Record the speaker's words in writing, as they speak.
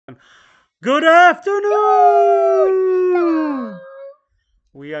Good afternoon!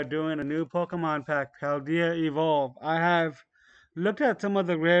 We are doing a new Pokemon pack, Paldea Evolved. I have looked at some of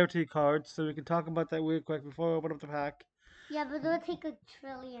the rarity cards, so we can talk about that real quick before we open up the pack. Yeah, but it'll take a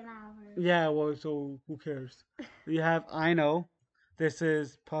trillion hours. Yeah, well, so who cares? We have I know. This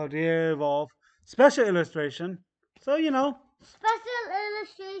is Paldea Evolved. Special illustration. So, Special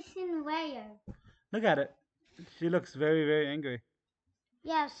illustration where? look at it. She looks very, very angry.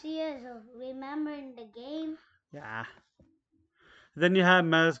 Yeah, she is. Remembering the game? Yeah. Then you have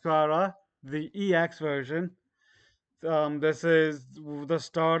Mascara, the EX version. This is the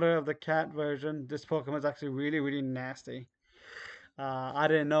starter of the cat version. This Pokemon is actually really, really nasty. I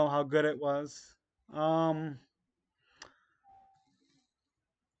didn't know how good it was. Um,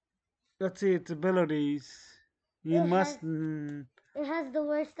 let's see its abilities. You It must. has it has the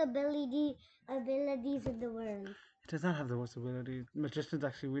worst abilities in the world. It does not have the worst abilities. Magician's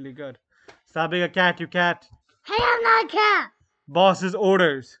actually really good. Stop being a cat, you cat. Hey, I'm not a cat! Boss's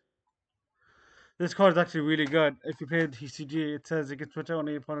orders. This card is actually really good. If you play the TCG, it says it can switch out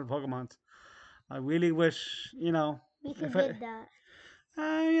any opponent Pokemon. I really wish, We could if get I, that.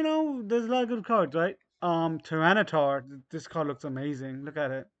 there's a lot of good cards, right? Tyranitar. This card looks amazing. Look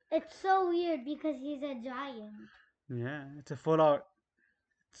at it. It's so weird because he's a giant. Yeah, it's a full art.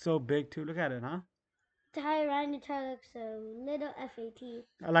 It's so big too. Look at it, huh? Tyranitar looks a little FAT.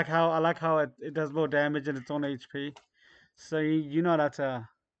 I like how it does more damage than its own HP. So you know that's a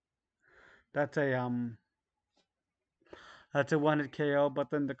that's a one hit KO, but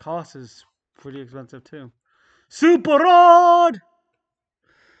then the cost is pretty expensive too. Super Rod.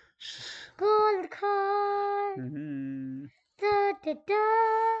 Gold card! Mm-hmm. Da da da!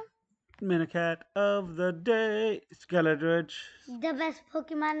 Minicat of the day, Skeledridge, The best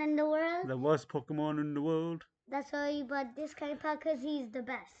Pokemon in the world? the worst Pokemon in the world. That's why you bought this kind of pack because he's the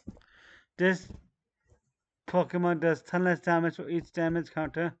best. This Pokemon does 10 less damage for each damage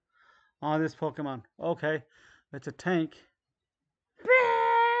counter on this Pokemon. Okay, it's a tank.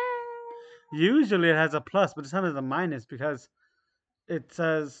 Usually it has a plus, but this time it's a minus because it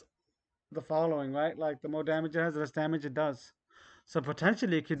says the following, right? Like the more damage it has, the less damage it does. So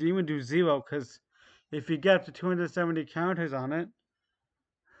potentially it could even do zero because if you get up to 270 counters on it,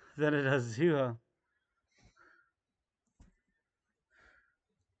 then it does zero.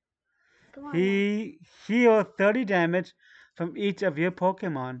 Come on now. He heals 30 damage from each of your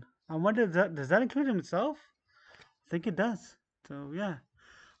Pokemon. I wonder does that include himself? I think it does. So yeah,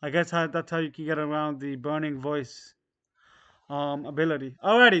 I guess that's how you can get around the burning voice ability.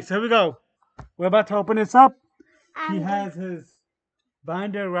 Alrighty, so here we go. We're about to open this up. He I'm going. has his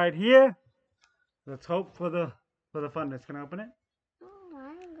binder right here. Let's hope for the funness. Can I open it? Oh,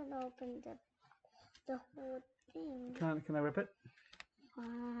 I'm gonna open the whole thing. Can I rip it?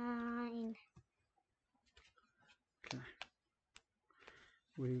 Fine. Okay.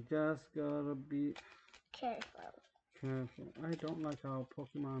 We just gotta be Careful. careful. I don't like how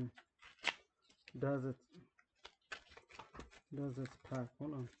Pokemon does it does its pack.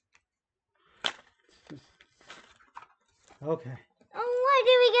 Hold on. Okay. Oh, why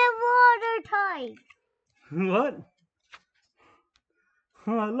did we get water type? What?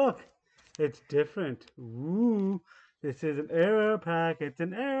 Oh, look. It's different. Ooh. This is an error pack. It's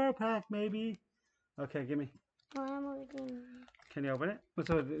an error pack, maybe. Okay, give me. Oh, I'm opening. Can you open it?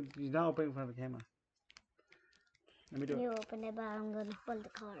 So you're not opening in front of the camera. Let me do it. You open it, but I'm gonna hold the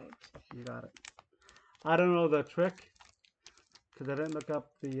cards. You got it. I don't know the trick because I didn't look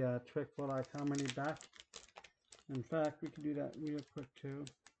up the trick for like how many back. In fact, we can do that real quick too.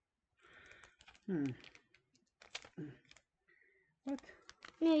 What?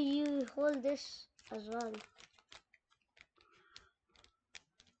 No, you hold this as well.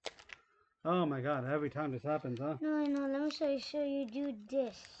 Oh my god, every time this happens, huh? No, let me show you. So you do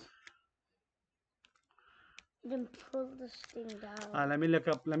this. Then pull this thing down. Let me look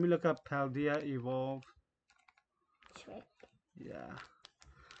up Paldea Evolve. Trick. Yeah.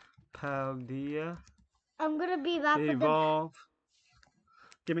 Paldea I'm gonna be back with the. Evolve.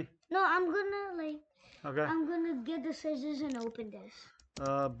 Give me. No, I'm gonna Okay. I'm gonna get the scissors and open this.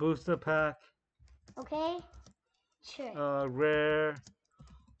 Booster pack. Okay? Trick. Rare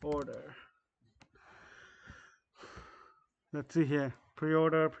order. Let's see here.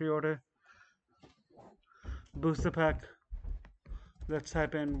 Pre-order. Booster pack. Let's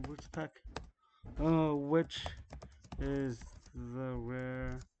type in booster pack. Oh, which is the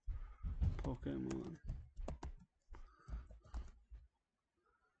rare Pokemon?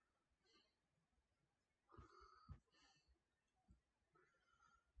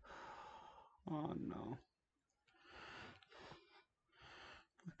 Oh no.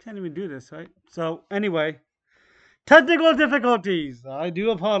 Can't even do this, right? So anyway, technical difficulties. I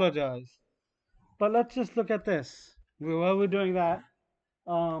do apologize. But let's just look at this. While we're doing that,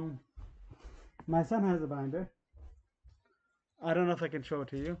 um, my son has a binder. I don't know if I can show it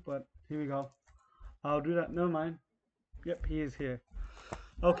to you, but here we go. I'll do that. Never mind. Yep, he is here.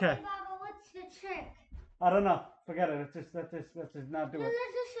 Okay. Okay, Baba, what's the trick? I don't know. Forget it. Let's just not do No, it.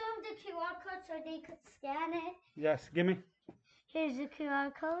 let's just show them the QR code so they could scan it. Yes, give me. Here's the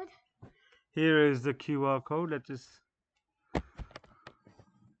QR code. Here is the QR code. Let's just,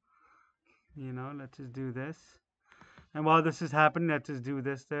 let's just do this. And while this is happening, let's just do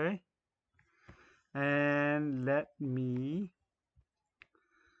this there. And let me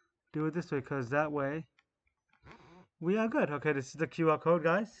do it this way, because that way we are good. Okay, this is the QR code,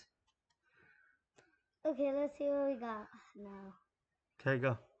 guys. Okay, let's see what we got now. Okay,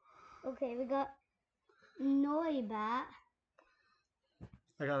 go. Okay, we got Noibat.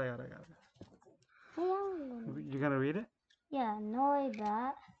 I got it. Hey, You gonna read it? yeah,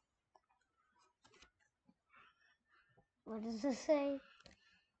 Noibat. What does it say?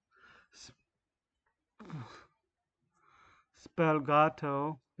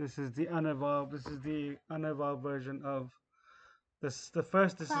 Spelgato. This is the unevolved. This is the unevolved version of this. The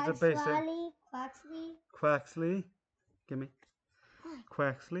first. This is the basic. Quaxley. Quaxley. Give me.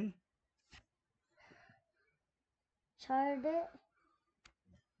 Quaxley. Charlotte.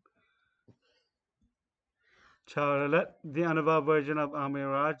 Charlotte. The unevolved version of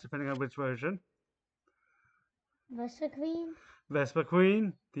Amiraj, depending on which version. Vespa Queen. Vespa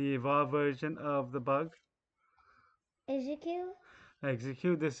Queen. The evolved version of the bug. Execute.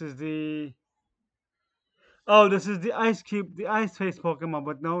 Execute. This is the. Oh, this is the Ice Cube, the Ice Face Pokemon,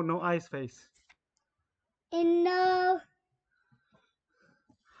 but no Ice Face. And no.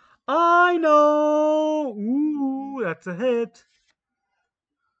 I know! Ooh, that's a hit.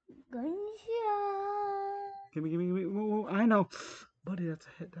 Gunshot. Give me. Ooh, I know. Buddy, that's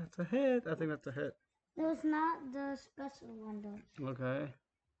a hit. That's a hit. I think that's a hit. No, it's not the special one though. Okay.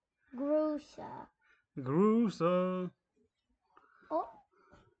 Grusha. Grusa. Oh.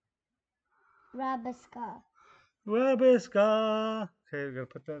 Rabiska. Rabiska. Okay, we're gonna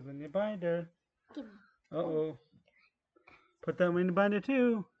put that in your binder. Give me. Uh-oh. Put that in the binder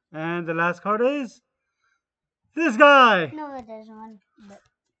too. And the last card is this guy. No, there's one. But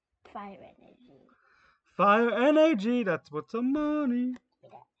fire energy. Fire energy. That's what's some money.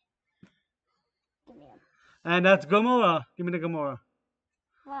 Give me him. And that's Gamora. Give me the Gamora.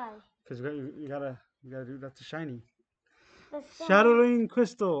 Why? Because you gotta do that's a shiny. Let's go. Shattering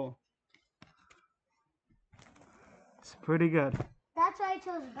Crystal. It's pretty good. That's why I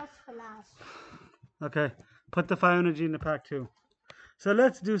chose best for last. Okay, put the fire energy in the pack too. So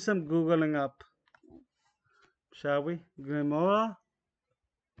let's do some Googling up. Shall we? Gamora.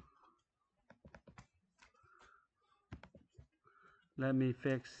 Let me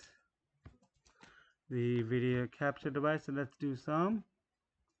fix the video capture device and let's do some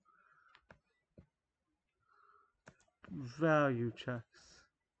value checks.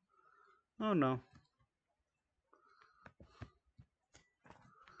 Oh no.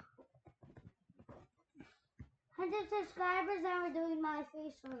 100 subscribers and we're doing my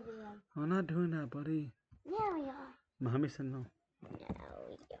face reveal. We're not doing that, buddy. Yeah, we are. Mommy said no. Yeah,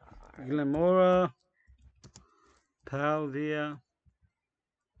 we are. Gamora. Paldea.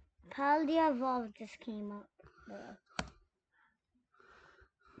 Paldea Evolved just came up. There.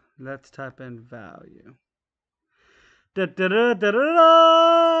 Let's type in value. Da, da, da, da, da,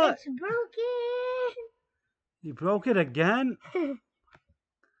 da. It's broken! You broke it again?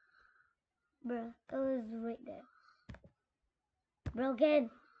 Bro, it was right there. Broken!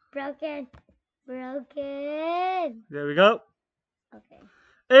 Broken! Broken! There we go. Okay.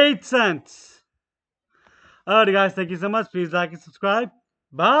 8 cents. Alrighty, guys. Thank you so much. Please like and subscribe.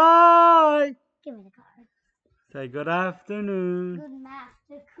 Bye. Give me the card. Say good afternoon. Good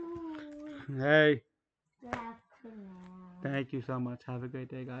Master Cool. Hey. Good afternoon. Thank you so much. Have a great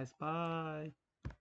day, guys. Bye.